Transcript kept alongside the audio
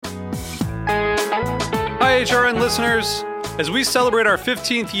HRN listeners. As we celebrate our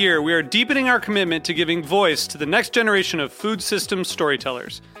 15th year, we are deepening our commitment to giving voice to the next generation of food systems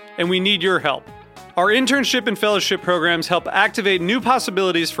storytellers, and we need your help. Our internship and fellowship programs help activate new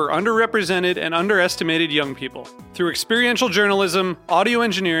possibilities for underrepresented and underestimated young people through experiential journalism, audio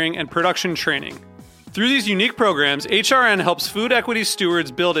engineering, and production training. Through these unique programs, HRN helps food equity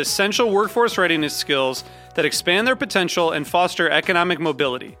stewards build essential workforce readiness skills that expand their potential and foster economic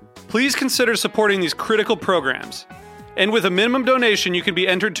mobility. Please consider supporting these critical programs. And with a minimum donation, you can be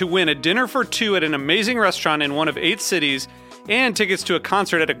entered to win a dinner for two at an amazing restaurant in one of 8 cities and tickets to a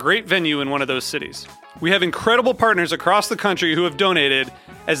concert at a great venue in one of those cities. We have incredible partners across the country who have donated,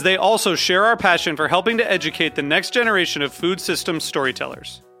 as they also share our passion for helping to educate the next generation of food systems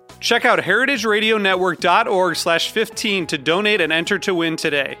storytellers. Check out heritageradionetwork.org/15 to donate and enter to win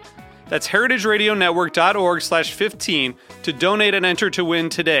today. That's heritageradionetwork.org/15 to donate and enter to win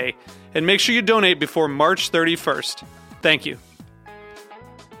today. And make sure you donate before March 31st. Thank you.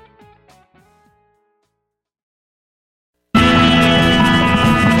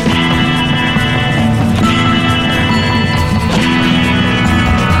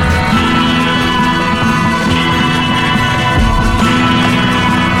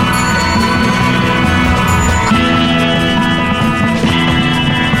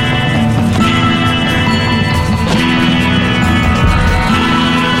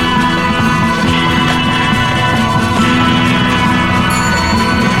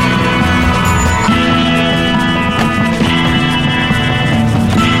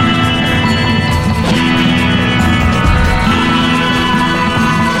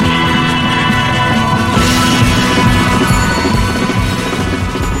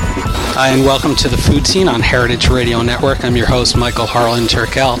 Hi, and welcome to the Food Scene on Heritage Radio Network. I'm your host, Michael Harlan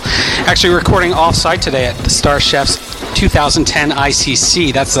Turkel. Actually recording off-site today at the Starchefs 2010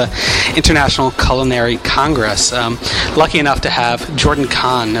 ICC. That's the International Culinary Congress. Lucky enough to have Jordan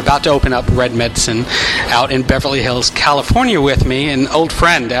Kahn, about to open up Red Medicine out in Beverly Hills, California with me, an old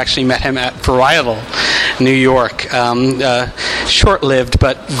friend. I actually met him at Varietal, New York. Short-lived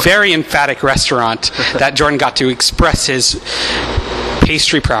but very emphatic restaurant that Jordan got to express his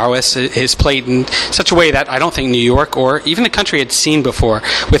pastry prowess, his plate, in such a way that I don't think New York or even the country had seen before,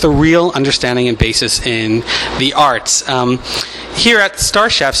 with a real understanding and basis in the arts. Here at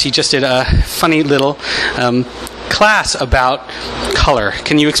Starchefs, he just did a funny little class about color.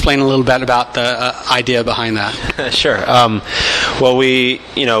 Can you explain a little bit about the idea behind that? Sure.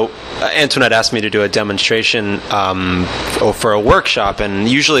 Antoinette asked me to do a demonstration for a workshop, and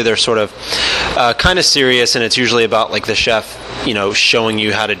usually they're sort of kind of serious, and it's usually about like the chef, showing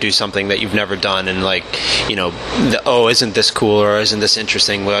you how to do something that you've never done, and isn't this cool, or isn't this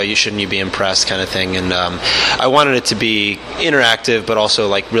interesting? Well, shouldn't you be impressed, kind of thing. And I wanted it to be interactive, but also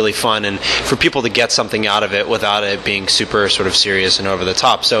like really fun, and for people to get something out of it without it being super sort of serious and over the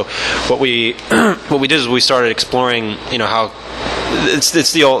top. So what we did is we started exploring, how it's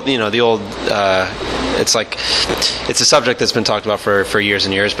the old, it's a subject that's been talked about for years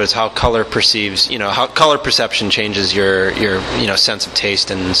and years, but it's how color perceives, how color perception changes your sense of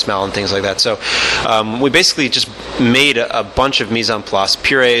taste and smell and things like that. So we basically just made a bunch of mise en place,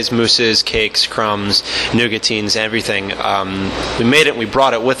 purees, mousses, cakes, crumbs, nougatines, everything. We made it, we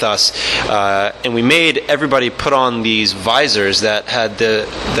brought it with us, and we made everybody put on these visors that had the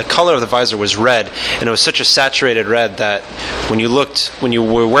color of the visor was red, and it was such a saturated red that when you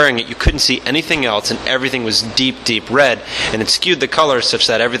were wearing it, you couldn't see anything else, and everything was deep red, and it skewed the color such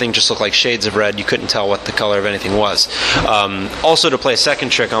that everything just looked like shades of red. You couldn't tell what the color of anything was. Also, to play a second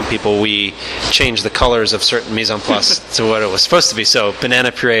trick on people, we changed the colors of certain mise en place to what it was supposed to be. So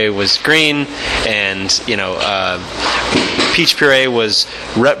banana puree was green, and peach puree was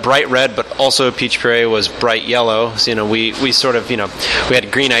bright red, but also peach puree was bright yellow. So, we sort of, we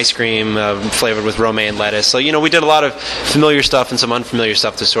had green ice cream flavored with romaine lettuce. So, we did a lot of familiar stuff and some unfamiliar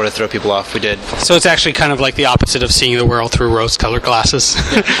stuff to sort of throw people off. We did. So it's actually kind of like the opposite of seeing the world through rose-colored glasses.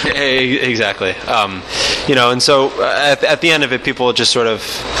 Exactly. And so at the end of it, people just sort of,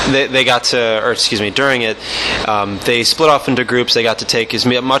 during it, they split off into groups. They got to take as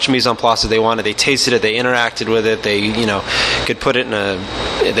much mise en place as they wanted. They tasted it. They interacted with it. They, could put it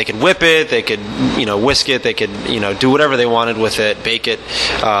they could whip it. They could, whisk it. They could, do whatever they wanted with it, bake it,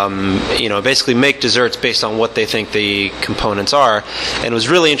 basically make desserts based on what they think the components are. And it was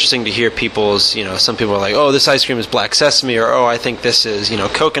really interesting to hear people's, some people are like, oh, this ice cream is black sesame, or oh, I think this is,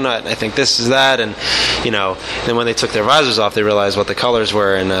 coconut, and I think this is that, and then when they took their visors off, they realized what the colors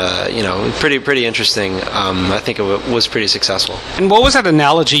were, and pretty interesting. I think it was pretty successful. And what was that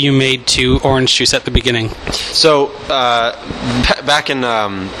analogy you made to orange juice at the beginning? So back in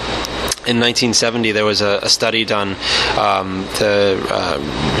in 1970, there was a study done, the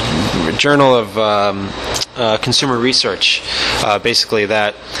Journal of Consumer Research, basically,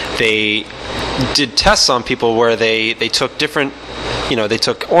 that they did tests on people where they took different, they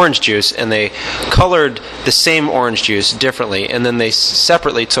took orange juice and they colored the same orange juice differently, and then they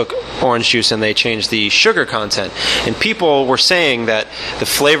separately took orange juice and they changed the sugar content. And people were saying that the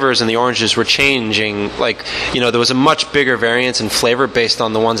flavors in the oranges were changing, there was a much bigger variance in flavor based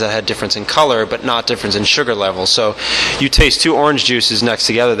on the ones that had difference in color but not difference in sugar level. So you taste two orange juices next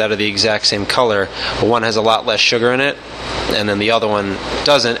together that are the exact same color, but one has a lot less sugar in it and then the other one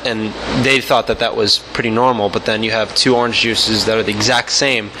doesn't, and they thought that was pretty normal. But then you have two orange juices that are the exact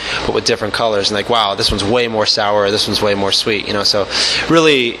same but with different colors, and wow, this one's way more sour, this one's way more sweet, so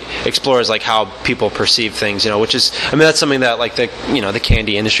really explores how people perceive things, which is, that's something that the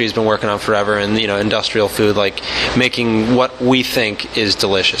candy industry has been working on forever, and industrial food, making what we think is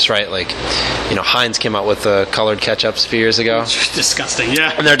delicious, right? Heinz came out with colored ketchups a few years ago. It's disgusting,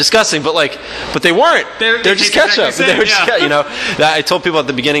 yeah. And they're disgusting, but they weren't. They're just ketchup. Exactly same, that I told people at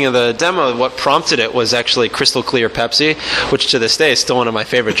the beginning of the demo what prompted it was actually crystal clear Pepsi, which to this day is still one of my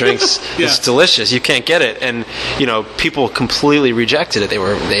favorite drinks. Yeah. It's delicious. You can't get it, and people completely rejected it.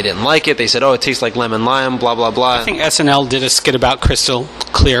 They didn't like it. They said, "Oh, it tastes like lemon lime." Blah blah blah. I think SNL did a skit about crystal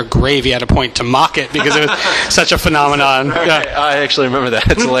clear gravy at a point to mock it because it was such a phenomenon. Okay. Yeah. I actually remember that.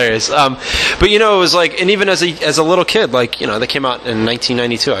 It's hilarious. But it was and even as a little kid, they came out in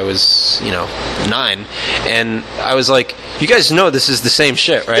 1992. I was 9, and I was like, you guys know this is the same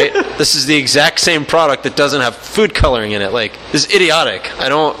shit, right? This is the exact same product that doesn't have food coloring in it. This is idiotic. I'm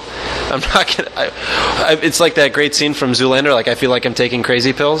not gonna. It's like that great scene from Zoolander. I feel like I'm taking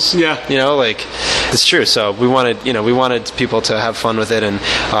crazy pills. Yeah. It's true. So we wanted people to have fun with it, and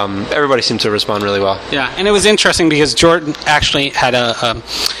everybody seemed to respond really well. Yeah, and it was interesting because Jordan actually had a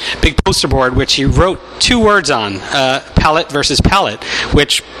big poster board which he wrote 2 words on, palate versus palate,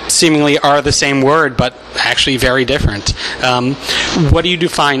 which seemingly are the same word but actually very different. What do you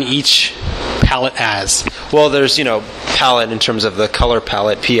define each palette as? Well, there's palette in terms of the color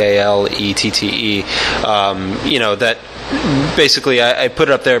palette, PALETTE. That basically I put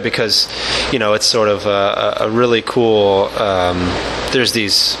it up there because it's sort of a really cool. There's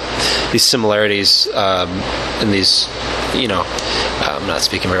these similarities in these. I'm not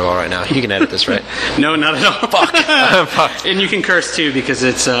speaking very well right now. You can edit this, right? No, not at all. Fuck. And you can curse too because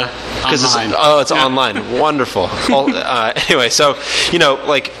it's online. It's online. Wonderful. Anyway, so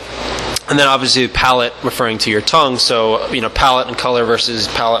and then obviously palate referring to your tongue. So palate and color versus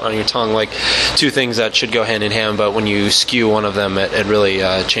palate on your tongue, 2 things that should go hand in hand. But when you skew one of them, it really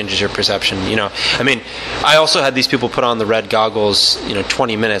changes your perception. I also had these people put on the red goggles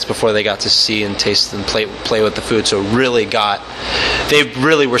 20 minutes before they got to see and taste and play with the food. So they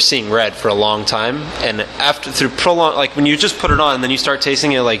really were seeing red for a long time. And through prolonged, when you just put it on and then you start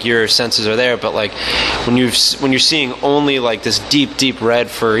tasting it, your senses are there. But when you're seeing only this deep red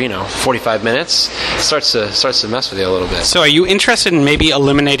for 45 minutes, it starts to mess with you a little bit. So are you interested in maybe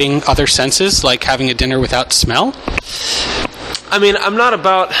eliminating other senses, like having a dinner without smell? I'm not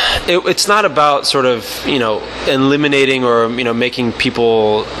about it. It's not about sort of eliminating or making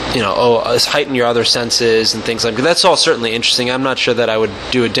people heighten your other senses and things like that. That's all certainly interesting. I'm not sure that I would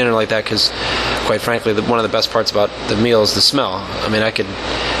do a dinner like that because, quite frankly, one of the best parts about the meal is the smell.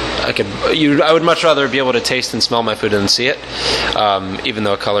 I would much rather be able to taste and smell my food than see it, even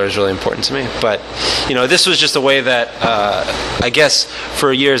though color is really important to me. But this was just a way that I guess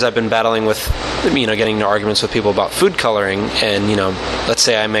for years I've been battling with getting into arguments with people about food coloring. And let's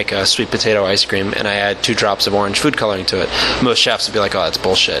say I make a sweet potato ice cream and I add 2 drops of orange food coloring to it. Most chefs would be like, "Oh, that's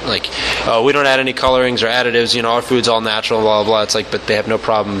bullshit. We don't add any colorings or additives. Our food's all natural, blah blah blah." It's but they have no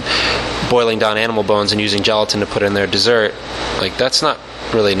problem boiling down animal bones and using gelatin to put in their dessert. That's not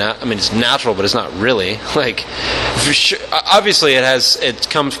really it's natural, but it's not really. Obviously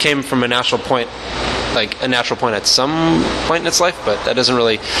came from a natural point at some point in its life, but that doesn't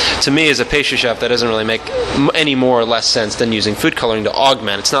really, to me as a pastry chef, that doesn't really make any more or less sense than using food coloring to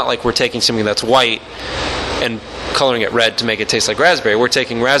augment. It's not like we're taking something that's white and coloring it red to make it taste like raspberry. We're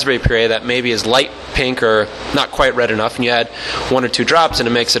taking raspberry puree that maybe is light pink or not quite red enough, and you add 1 or 2 drops and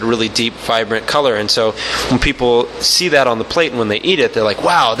it makes it a really deep, vibrant color. And so when people see that on the plate and when they eat it, they're like,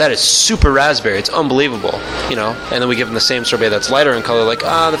 "Wow, that is super raspberry. It's unbelievable." And then we give them the same sorbet that's lighter in color,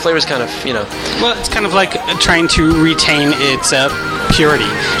 the flavor's kind of, Well, it's kind of like trying to retain its purity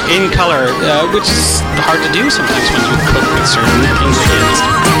in color, which is hard to do sometimes when you cook with certain ingredients.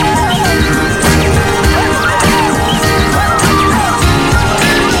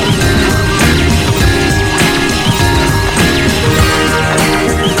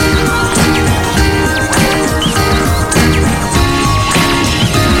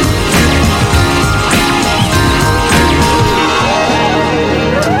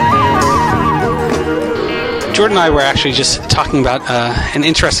 Jordan and I were actually just talking about an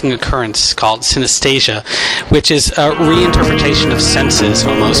interesting occurrence called synesthesia, which is a reinterpretation of senses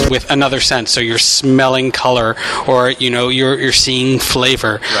almost with another sense. So you're smelling color, or you're seeing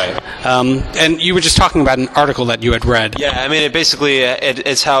flavor. Right. And you were just talking about an article that you had read. Yeah, I mean,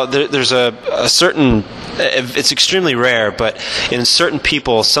 it's how there's a certain. It's extremely rare, but in certain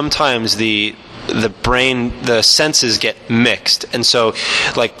people, sometimes the senses get mixed, and so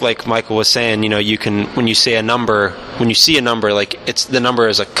like Michael was saying, you can, when you see a number, like it's the number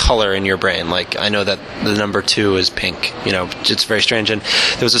is a color in your brain. Like I know that the number 2 is pink. It's very strange. And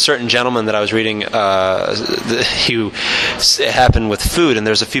there was a certain gentleman that I was reading, it happened with food, and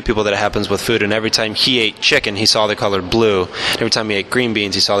there's a few people that it happens with food, and every time he ate chicken, he saw the color blue. Every time he ate green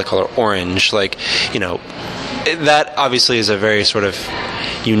beans, he saw the color orange. That obviously is a very sort of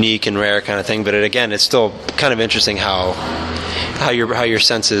unique and rare kind of thing, but it's still kind of interesting how your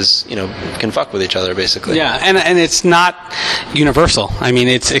senses can fuck with each other, basically. Yeah, and it's not universal. I mean,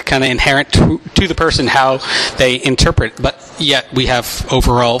 it's kind of inherent to the person how they interpret, but yet we have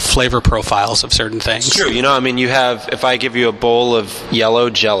overall flavor profiles of certain things. It's true. You have, if I give you a bowl of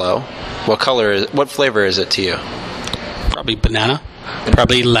yellow Jell-O, what flavor is it to you? Probably banana.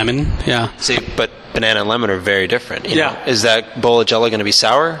 Probably lemon, yeah. See, but banana and lemon are very different. Is that bowl of Jell-O going to be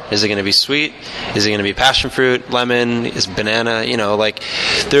sour? Is it going to be sweet? Is it going to be passion fruit, lemon? Is banana?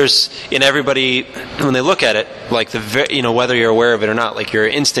 There's in everybody when they look at it, like whether you're aware of it or not, like your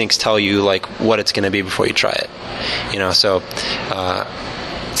instincts tell you like what it's going to be before you try it. So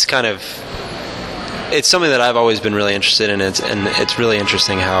it's kind of. It's something that I've always been really interested in, and it's really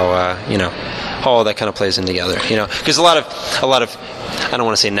interesting how how all that kind of plays in together. Because a lot of I don't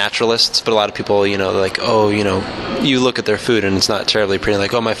want to say naturalists, but a lot of people like, you look at their food and it's not terribly pretty.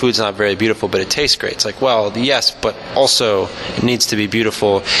 Like, my food's not very beautiful, but it tastes great. It's like, well, yes, but also it needs to be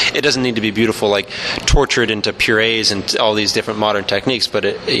beautiful. It doesn't need to be beautiful like tortured into purees and all these different modern techniques. But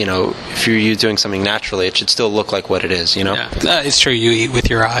if you're doing something naturally, it should still look like what it is. Yeah, it's true. You eat with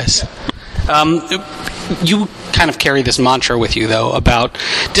your eyes. You kind of carry this mantra with you, though, about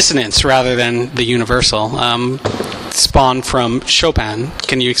dissonance rather than the universal. Spawned from Chopin.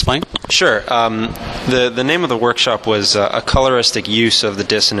 Can you explain? Sure. The name of the workshop was a coloristic use of the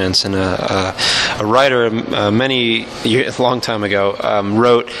dissonance, and a writer a long time ago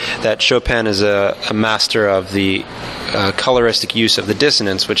wrote that Chopin is a master of the coloristic use of the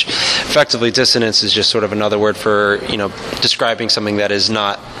dissonance, which effectively dissonance is just sort of another word for describing something that is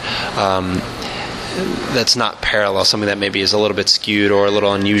not that's not parallel, something that maybe is a little bit skewed or a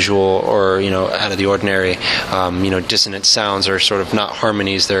little unusual or out of the ordinary. Dissonant sounds are sort of not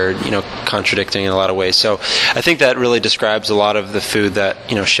harmonies; they're contradicting in a lot of ways. So I think that really describes a lot of the food that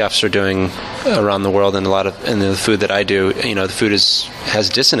chefs are doing around the world, and the food that I do. The food has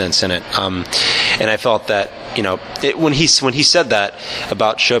dissonance in it, and I felt that when he said that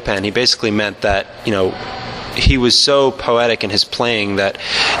about Chopin, he basically meant that he was so poetic in his playing that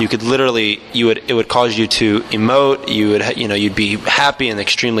you could literally it would cause you to emote. You'd be happy and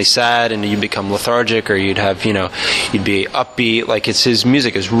extremely sad, and you'd become lethargic, or you'd be upbeat. Like his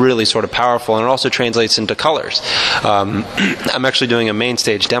music is really sort of powerful, and it also translates into colors. I'm actually doing a main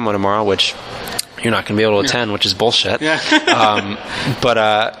stage demo tomorrow, which you're not going to be able to attend, which is bullshit. Yeah.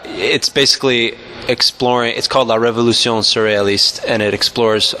 But it's basically exploring. It's called La Révolution Surréaliste, and it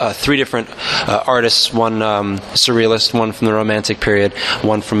explores 3 different artists: one surrealist, one from the Romantic period,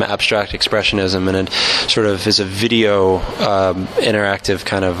 one from abstract expressionism, and it sort of is a video interactive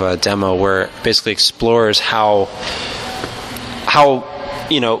kind of demo where it basically explores how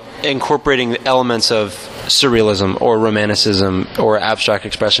incorporating the elements of surrealism or romanticism or abstract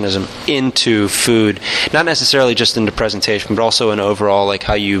expressionism into food, not necessarily just into presentation, but also in overall like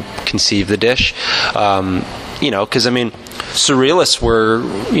how you conceive the dish. Because surrealists were,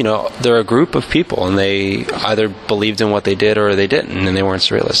 they're a group of people, and they either believed in what they did or they didn't, and they weren't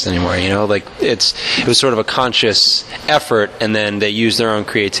surrealists anymore. It was sort of a conscious effort, and then they used their own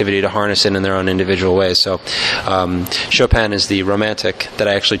creativity to harness it in their own individual ways. So Chopin is the romantic that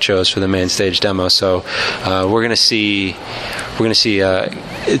I actually chose for the main stage demo. So we're gonna see.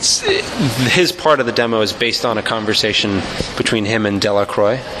 His part of the demo is based on a conversation between him and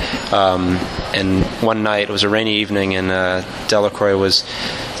Delacroix. And one night, it was a rainy evening, and Delacroix was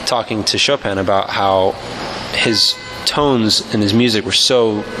talking to Chopin about how his tones in his music were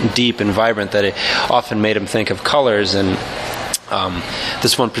so deep and vibrant that it often made him think of colors. And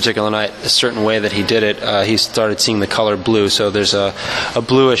This one particular night, a certain way that he did it, he started seeing the color blue. So there's a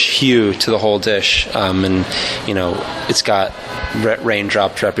bluish hue to the whole dish, and it's got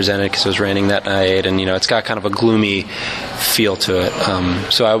raindrops represented because it was raining that night, and it's got kind of a gloomy feel to it.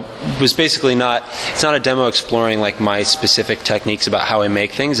 So I was basically it's not a demo exploring like my specific techniques about how I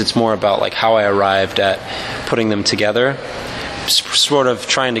make things. It's more about like how I arrived at putting them together, sort of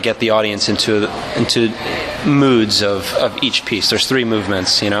trying to get the audience into moods of each piece. There's 3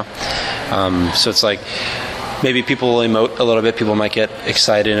 movements, so it's like maybe people will emote a little bit. People might get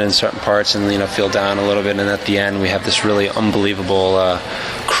excited in certain parts and feel down a little bit, and at the end we have this really unbelievable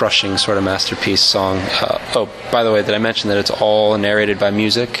crushing sort of masterpiece song. By the way, did I mention that it's all narrated by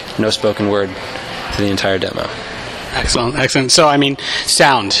music, no spoken word to the entire demo? Excellent. So,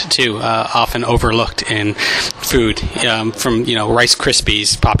 sound, too, often overlooked in food. From, Rice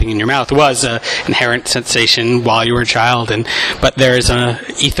Krispies popping in your mouth was an inherent sensation while you were a child, but there's an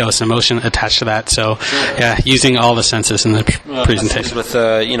ethos and emotion attached to that. So, using all the senses in the presentation. With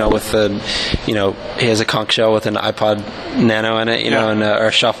he has a conch shell with an iPod Nano in it, and or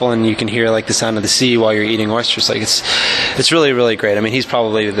a shuffle, and you can hear like the sound of the sea while you're eating oysters. Like it's really, really great. He's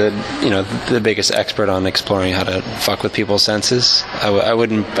probably the biggest expert on exploring how to fuck with people's senses. I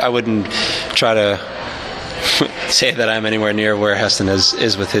wouldn't try to say that I'm anywhere near where Heston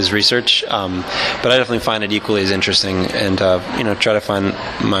is with his research, but I definitely find it equally as interesting, and try to find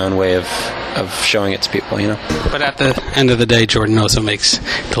my own way of showing it to people. But at the end of the day, Jordan also makes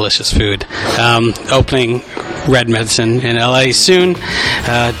delicious food. Opening Red Medicine in LA soon.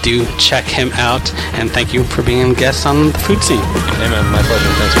 Do check him out, and thank you for being a guest on the Food Scene. Hey man, my pleasure.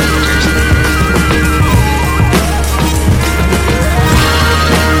 Thanks for having me.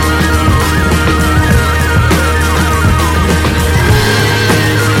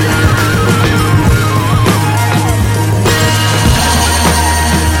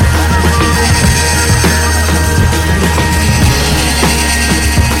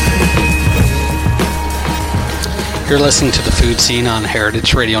 You're listening to the Food Scene on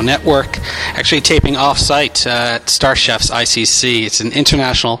Heritage Radio Network, actually taping off-site at Starchefs ICC. It's an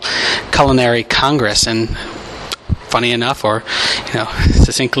international culinary congress, and funny enough, or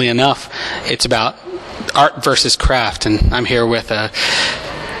succinctly enough, it's about art versus craft. And I'm here with a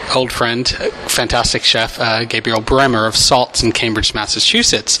old friend, fantastic chef, Gabriel Bremer of Salts in Cambridge,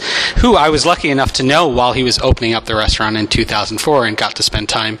 Massachusetts, who I was lucky enough to know while he was opening up the restaurant in 2004, and got to spend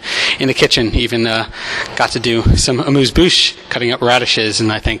time in the kitchen, even got to do some amuse-bouche, cutting up radishes, and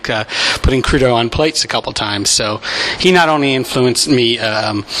I think putting crudo on plates a couple times. So he not only influenced me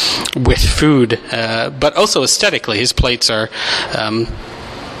with food, but also aesthetically. His plates are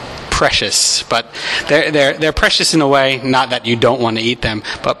precious, but they're precious in a way, not that you don't want to eat them,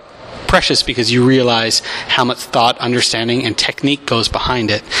 but precious because you realize how much thought, understanding, and technique goes behind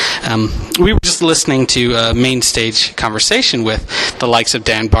it. We were just listening to a main stage conversation with the likes of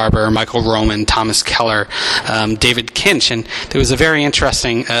Dan Barber, Michael Roman, Thomas Keller, David Kinch, and there was a very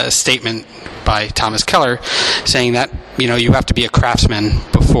interesting statement by Thomas Keller saying that you have to be a craftsman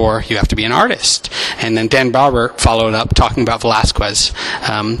before you have to be an artist. And then Dan Barber followed up talking about Velázquez,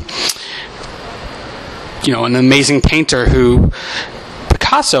 an amazing painter who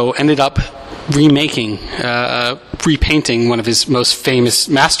Picasso ended up repainting one of his most famous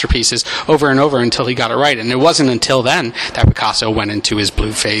masterpieces over and over until he got it right. And it wasn't until then that Picasso went into his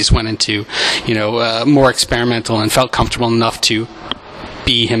blue phase, went into more experimental, and felt comfortable enough to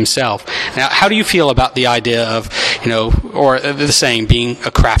be himself. Now, how do you feel about the idea of, or the saying, being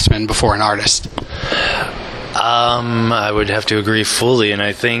a craftsman before an artist? I would have to agree fully, and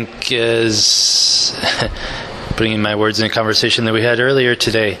I think as putting in my words in a conversation that we had earlier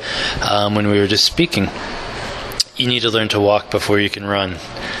today, when we were just speaking, you need to learn to walk before you can run.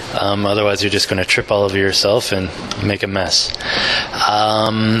 Otherwise, you're just going to trip all over yourself and make a mess.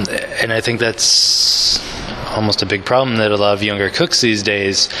 And I think that's almost a big problem that a lot of younger cooks these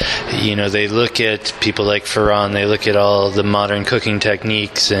days, they look at people like Ferran, they look at all the modern cooking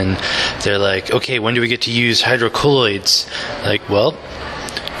techniques, and they're like, okay, when do we get to use hydrocolloids? Like, well,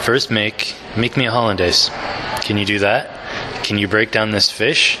 first make me a hollandaise. Can you do that? Can you break down this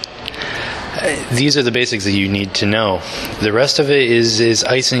fish? These are the basics that you need to know. The rest of it is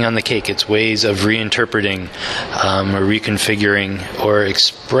icing on the cake. It's ways of reinterpreting or reconfiguring or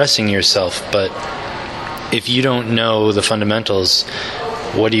expressing yourself. But if you don't know the fundamentals,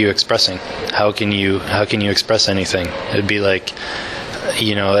 what are you expressing? How can you express anything? It'd be like,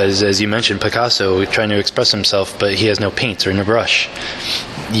 as you mentioned, Picasso trying to express himself, but he has no paints or no brush.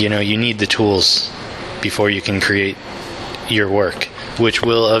 You need the tools before you can create your work. which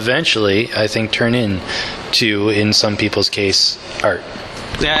will eventually, I think, turn into, in some people's case, art.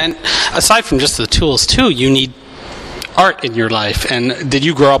 Yeah, and aside from just the tools, too, you need art in your life. And did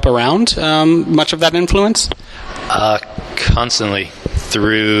you grow up around much of that influence? Constantly,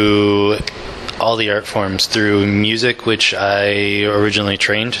 through all the art forms, through music, which I originally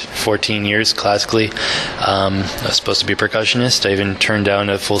trained 14 years classically. I was supposed to be a percussionist. I even turned down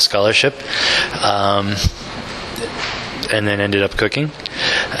a full scholarship, and then ended up cooking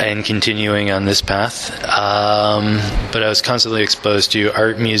and continuing on this path. But I was constantly exposed to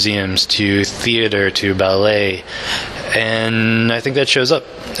art museums, to theater, to ballet, and I think that shows up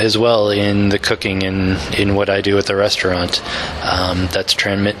as well in the cooking and in what I do at the restaurant. That's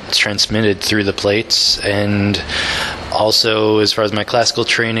transmitted through the plates, and also as far as my classical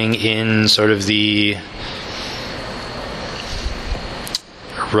training in sort of the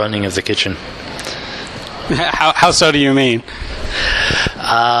running of the kitchen. How so do you mean?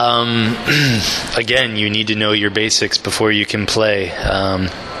 Again, you need to know your basics before you can play.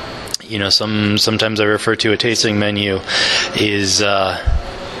 Sometimes I refer to a tasting menu is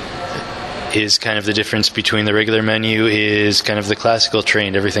kind of the difference between the regular menu is kind of the classical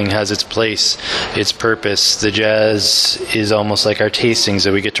trained. Everything has its place, its purpose. The jazz is almost like our tastings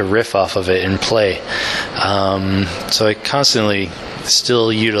that we get to riff off of it and play. So I constantly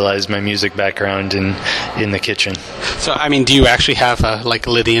still utilize my music background in the kitchen. So, I mean, do you actually have a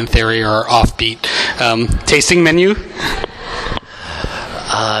Lydian theory or offbeat tasting menu?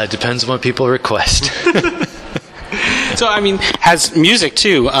 Depends on what people request. So, I mean, has music,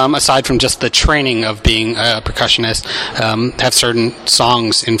 too, aside from just the training of being a percussionist, have certain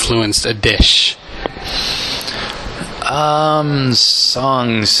songs influenced a dish?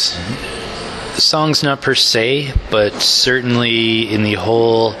 Songs not per se, but certainly in the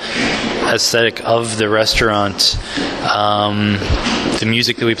whole aesthetic of the restaurant, the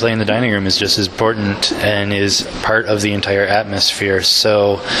music that we play in the dining room is just as important and is part of the entire atmosphere.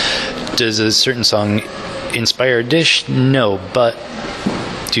 So does a certain song inspire a dish? No, but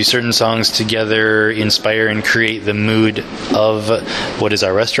do certain songs together inspire and create the mood of what is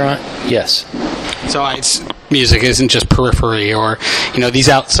our restaurant? Yes. So music isn't just periphery, or these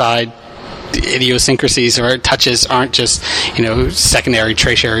outside idiosyncrasies or touches aren't just secondary,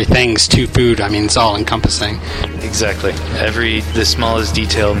 tertiary things to food. I mean, it's all encompassing. Exactly. The smallest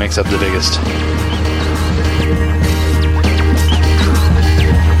detail makes up the biggest.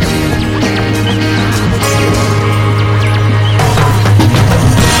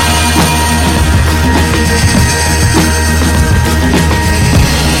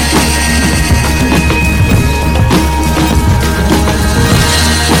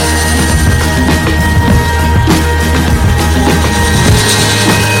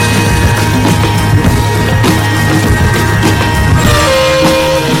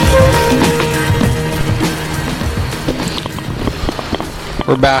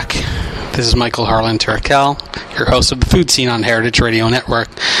 We're back. This is Michael Harlan Turkel, your host of the Food Scene on Heritage Radio Network.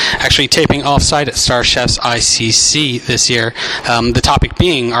 Actually taping off-site at Starchefs ICC this year. The topic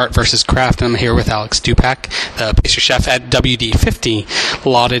being art versus craft, and I'm here with Alex Dupak, the pastry chef at WD50,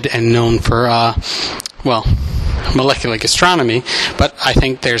 lauded and known for, molecular gastronomy, but I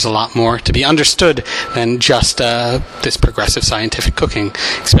think there's a lot more to be understood than just this progressive scientific cooking,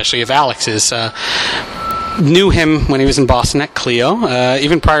 especially if Alex is... knew him when he was in Boston at Clio,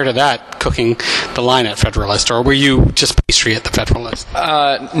 even prior to that, cooking the line at Federalist, or were you just pastry at the Federalist?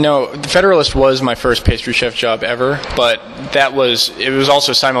 No, the Federalist was my first pastry chef job ever, but it was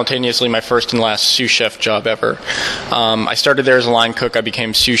also simultaneously my first and last sous chef job ever. I started there as a line cook. I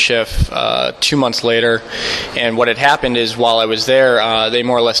became sous chef 2 months later, and what had happened is while I was there, they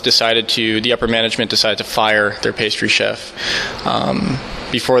more or less the upper management decided to fire their pastry chef.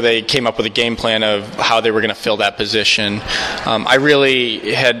 Before they came up with a game plan of how they were going to fill that position. I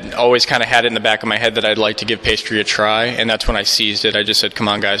really had always kind of had it in the back of my head that I'd like to give pastry a try, and that's when I seized it. I just said, come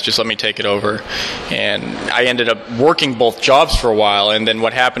on, guys, just let me take it over. And I ended up working both jobs for a while, and then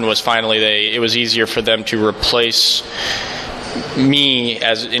what happened was finally it was easier for them to replace me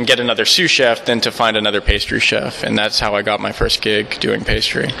and get another sous chef than to find another pastry chef, and that's how I got my first gig doing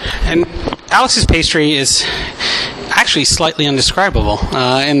pastry. And Alex's pastry is actually slightly undescribable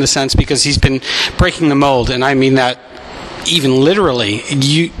in the sense because he's been breaking the mold, and I mean that even literally,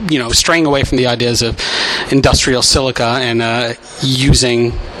 straying away from the ideas of industrial silica and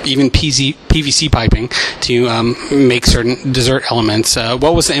using even PVC piping to make certain dessert elements.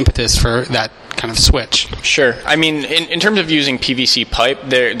 What was the impetus for that kind of switch? Sure. I mean, in terms of using PVC pipe,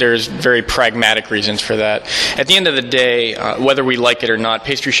 there's very pragmatic reasons for that. At the end of the day, whether we like it or not,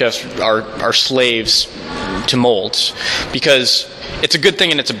 pastry chefs are slaves to molds, because it's a good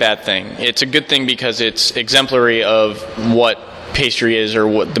thing and it's a bad thing. It's a good thing because it's exemplary of what pastry is, or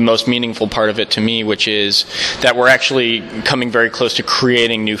what the most meaningful part of it to me, which is that we're actually coming very close to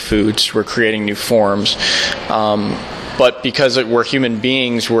creating new foods. We're creating new forms. But because we're human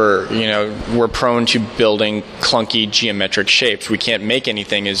beings, we're prone to building clunky geometric shapes. We can't make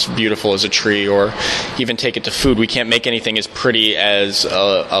anything as beautiful as a tree, or even take it to food. We can't make anything as pretty as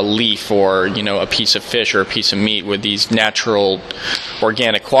a leaf, or a piece of fish or a piece of meat with these natural,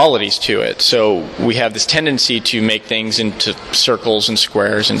 organic qualities to it. So we have this tendency to make things into circles and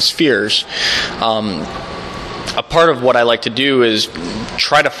squares and spheres. A part of what I like to do is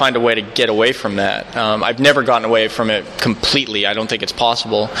try to find a way to get away from that. I've never gotten away from it completely. I don't think it's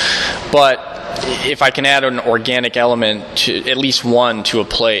possible. But if I can add an organic element, to at least one, to a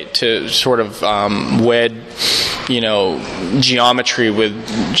plate, to sort of wed, geometry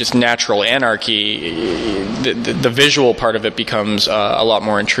with just natural anarchy, the visual part of it becomes a lot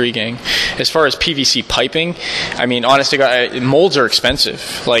more intriguing. As far as PVC piping, I mean, honest to God, molds are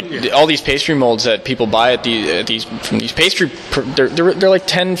expensive. All these pastry molds that people buy at from these pastry, they're like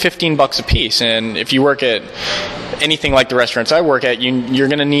 $10-15 a piece. And if you work at anything like the restaurants I work at, you're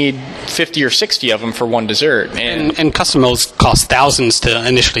going to need 50 or 60 of them for one dessert. And custom molds cost thousands to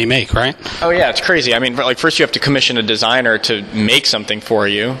initially make, right? Oh yeah, it's crazy. I mean, first you have to commission a designer to make something for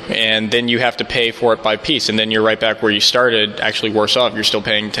you, and then you have to pay for it by piece, and then you're right back where you started, actually worse off. You're still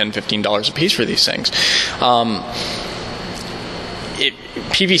paying $10-15 a piece for these things.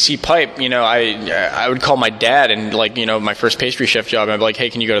 PVC pipe, I would call my dad, and my first pastry chef job, I'd be like, hey,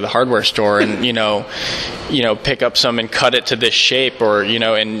 can you go to the hardware store and pick up some and cut it to this shape, or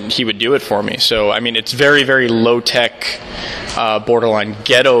and he would do it for me. So I mean, it's very, very low tech, borderline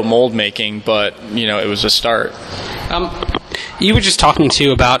ghetto mold making, but it was a start. You were just talking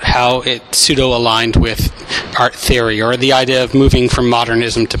to about how it pseudo-aligned with art theory, or the idea of moving from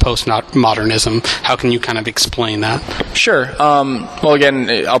modernism to postmodernism. How can you kind of explain that? Sure. Well, again,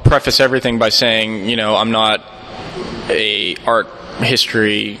 I'll preface everything by saying, I'm not a art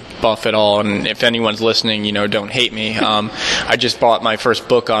history buff at all, and if anyone's listening, don't hate me. I just bought my first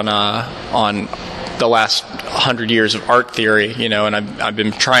book on the last 100 years of art theory, and I've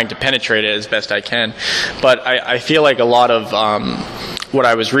been trying to penetrate it as best I can. But I feel like a lot of what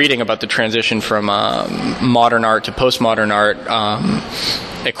I was reading about the transition from modern art to postmodern art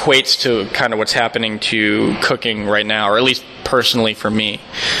equates to kind of what's happening to cooking right now, or at least personally for me.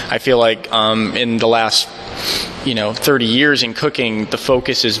 I feel like in the last 30 years in cooking, the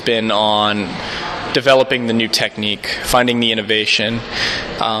focus has been on developing the new technique, finding the innovation,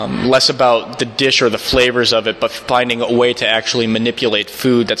 less about the dish or the flavors of it, but finding a way to actually manipulate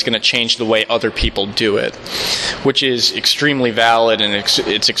food that's going to change the way other people do it, which is extremely valid and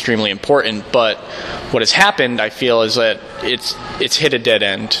it's extremely important. But what has happened, I feel, is that it's hit a dead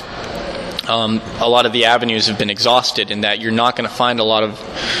end. A lot of the avenues have been exhausted, in that you're not going to find a lot of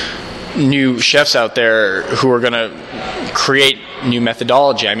new chefs out there who are going to create new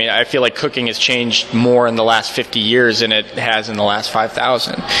methodology. I mean, I feel like cooking has changed more in the last 50 years than it has in the last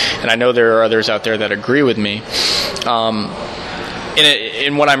 5,000. And I know there are others out there that agree with me.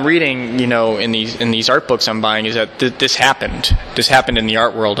 In what I'm reading, in these art books I'm buying, is that this happened. This happened in the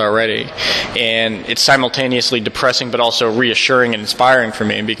art world already, and it's simultaneously depressing but also reassuring and inspiring for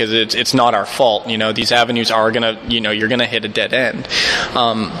me, because it's not our fault. These avenues are gonna, you're gonna hit a dead end.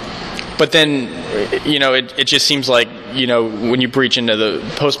 But then, it just seems like, when you breach into the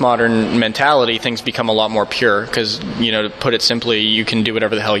postmodern mentality, things become a lot more pure, because, to put it simply, you can do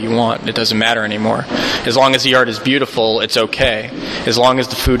whatever the hell you want. It doesn't matter anymore. As long as the art is beautiful, it's okay. As long as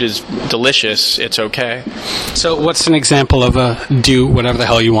the food is delicious, it's okay. So what's an example of a do whatever the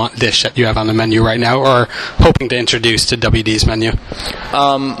hell you want dish that you have on the menu right now, or hoping to introduce to WD's menu?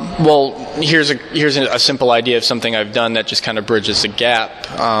 Well, here's a simple idea of something I've done that just kind of bridges the gap.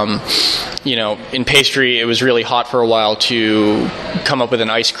 In pastry, it was really hot for a while to come up with an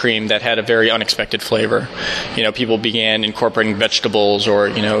ice cream that had a very unexpected flavor. People began incorporating vegetables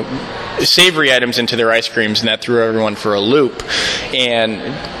or, savory items into their ice creams, and that threw everyone for a loop. And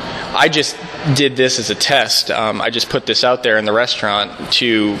I just did this as a test. I just put this out there in the restaurant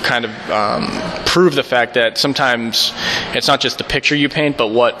to kind of prove the fact that sometimes it's not just the picture you paint, but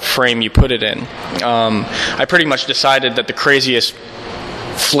what frame you put it in. I pretty much decided that the craziest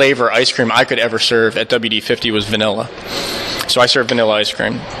flavor ice cream I could ever serve at WD-50 was vanilla. So I served vanilla ice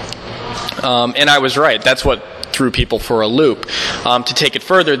cream. And I was right. That's what threw people for a loop. To take it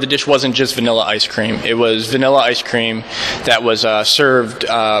further, the dish wasn't just vanilla ice cream. It was vanilla ice cream that was served,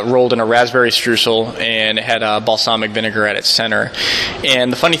 rolled in a raspberry streusel, and it had balsamic vinegar at its center.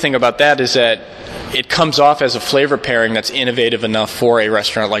 And the funny thing about that is that it comes off as a flavor pairing that's innovative enough for a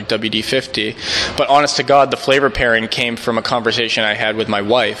restaurant like WD-50. But honest to God, the flavor pairing came from a conversation I had with my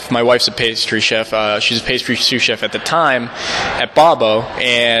wife. My wife's a pastry chef. She's a pastry sous chef at the time at Babbo,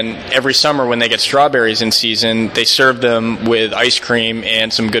 and every summer when they get strawberries in season, they serve them with ice cream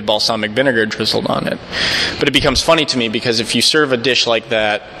and some good balsamic vinegar drizzled on it. But it becomes funny to me because if you serve a dish like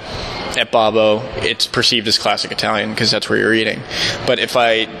that at Babbo, it's perceived as classic Italian because that's where you're eating. But if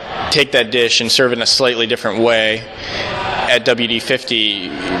I take that dish and serve it in a slightly different way at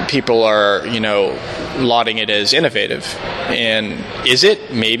WD-50, people are, lauding it as innovative. And is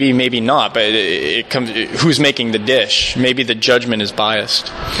it? Maybe, maybe not. But it comes. Who's making the dish? Maybe the judgment is biased.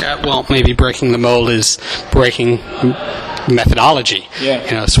 Yeah, well, maybe breaking the mold is breaking methodology.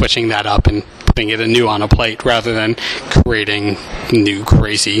 Yeah. Switching that up and putting it anew on a plate rather than creating new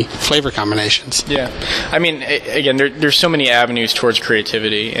crazy flavor combinations. Yeah. I mean, again, there's so many avenues towards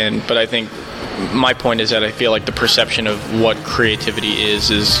creativity, but I think my point is that I feel like the perception of what creativity is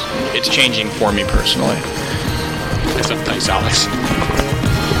it's changing for me personally. Thanks, Alex.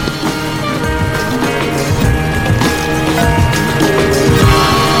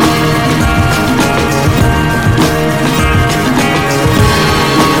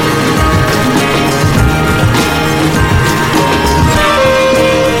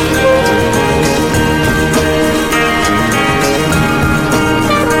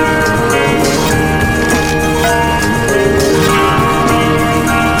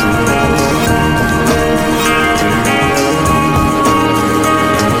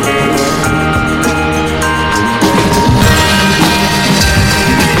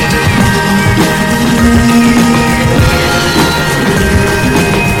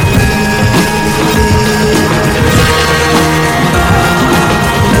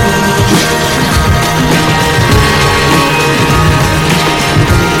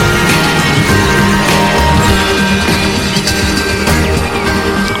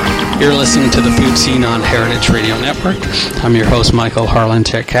 You're listening to The Food Scene on Heritage Radio Network. I'm your host, Michael Harlan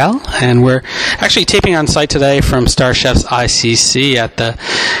Terkel, and we're actually taping on site today from Starchefs ICC at the,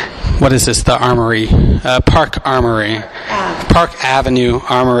 the Armory, Park Armory, Park Avenue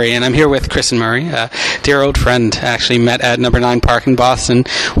Armory, and I'm here with Kristen Murray, a dear old friend, actually met at Number 9 Park in Boston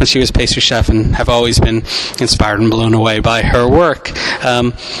when she was pastry chef, and have always been inspired and blown away by her work.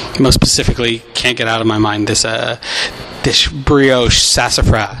 Most specifically, can't get out of my mind this dish, brioche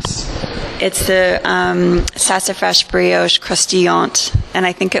sassafras. It's the sassafras brioche croustillant, and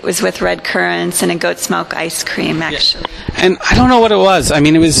I think it was with red currants and a goat's milk ice cream, actually. Yeah. And I don't know what it was. I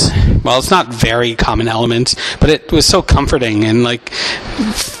mean, it's not very common elements, but it was so comforting and,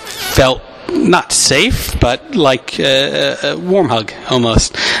 felt not safe, but like a warm hug,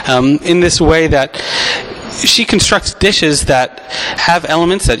 almost, in this way that she constructs dishes that have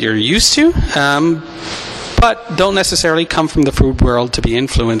elements that you're used to, but don't necessarily come from the food world to be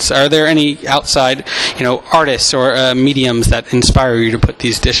influenced. Are there any outside, artists or mediums that inspire you to put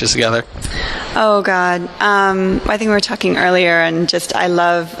these dishes together? Oh, God. I think we were talking earlier, and I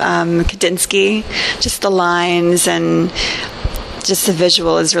love Kandinsky, just the lines and just the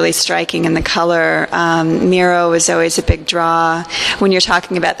visual is really striking, and the color. Miro was always a big draw. When you're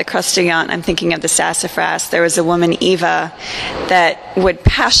talking about the croustillant, I'm thinking of the sassafras. There was a woman, Eva, that would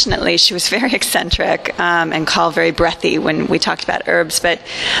passionately, she was very eccentric and call very breathy when we talked about herbs, but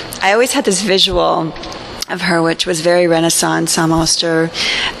I always had this visual of her, which was very Renaissance almost, or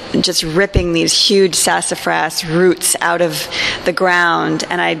just ripping these huge sassafras roots out of the ground,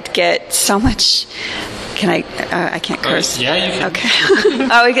 and I'd get so much... I can't curse. Yeah, you can. Okay.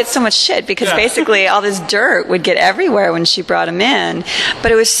 I would get so much shit because basically all this dirt would get everywhere when she brought them in.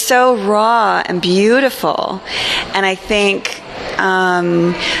 But it was so raw and beautiful. And I think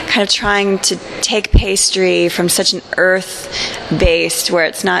kind of trying to take pastry from such an earth-based, where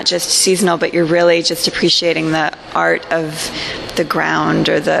it's not just seasonal, but you're really just appreciating the art of the ground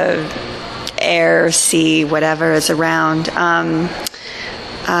or the air, sea, whatever is around.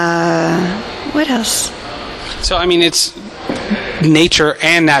 What else? So, I mean, it's nature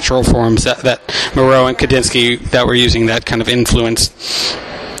and natural forms that Moreau and Kandinsky that were using that kind of influenced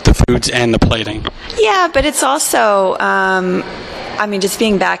the foods and the plating. Yeah, but it's also, just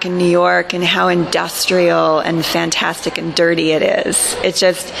being back in New York and how industrial and fantastic and dirty it is. It's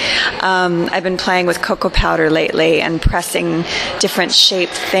just, I've been playing with cocoa powder lately and pressing different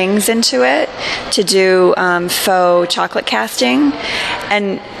shaped things into it to do faux chocolate casting.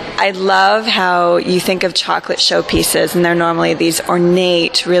 And I love how you think of chocolate showpieces, and they're normally these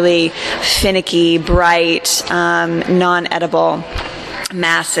ornate, really finicky, bright, non-edible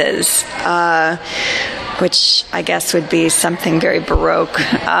masses. which I guess would be something very Baroque.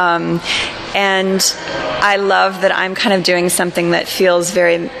 And I love that I'm kind of doing something that feels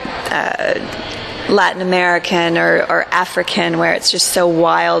very Latin American or African, where it's just so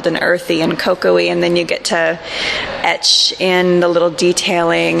wild and earthy and cocoa-y, and then you get to etch in the little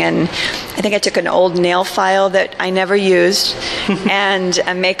detailing. And I think I took an old nail file that I never used and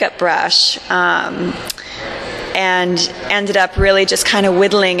a makeup brush, and ended up really just kind of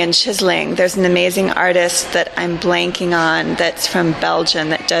whittling and chiseling. There's an amazing artist that I'm blanking on that's from Belgium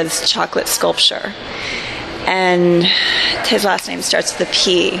that does chocolate sculpture, and his last name starts with a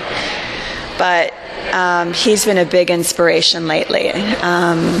P. But he's been a big inspiration lately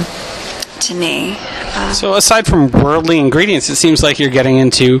to me. So aside from worldly ingredients, it seems like you're getting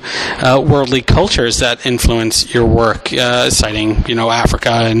into worldly cultures that influence your work, citing, Africa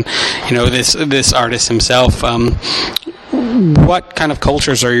and, this artist himself. What kind of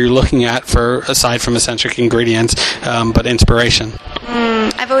cultures are you looking at for, aside from eccentric ingredients, but inspiration?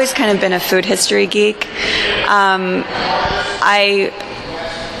 I've always kind of been a food history geek. I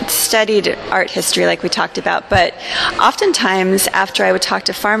studied art history like we talked about, but oftentimes after I would talk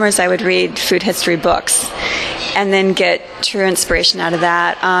to farmers, I would read food history books and then get true inspiration out of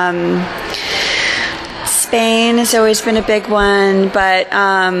that. Spain has always been a big one, but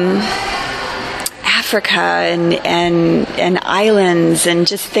Africa and islands and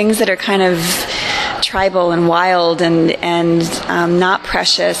just things that are kind of tribal and wild and not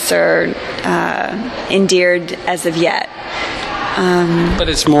precious or endeared as of yet. But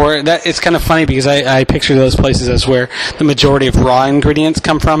it's more that it's kind of funny because I picture those places as where the majority of raw ingredients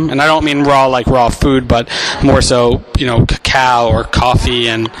come from, and I don't mean raw like raw food, but more so cacao or coffee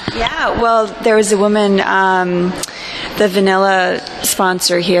and. Yeah, well, there was a woman. The vanilla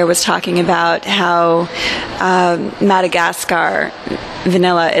sponsor here was talking about how Madagascar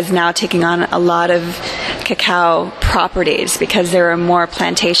vanilla is now taking on a lot of cacao properties because there are more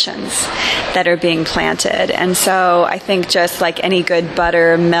plantations that are being planted. And so I think just like any good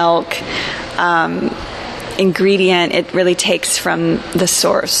butter, milk, ingredient, it really takes from the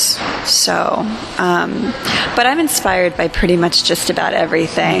source. So, but I'm inspired by pretty much just about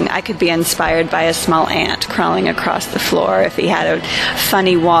everything. I could be inspired by a small ant crawling across the floor. If he had a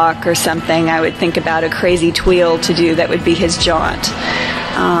funny walk or something, I would think about a crazy tweel to do that would be his jaunt.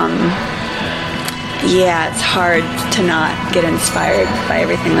 It's hard to not get inspired by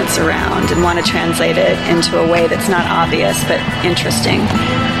everything that's around and want to translate it into a way that's not obvious but interesting.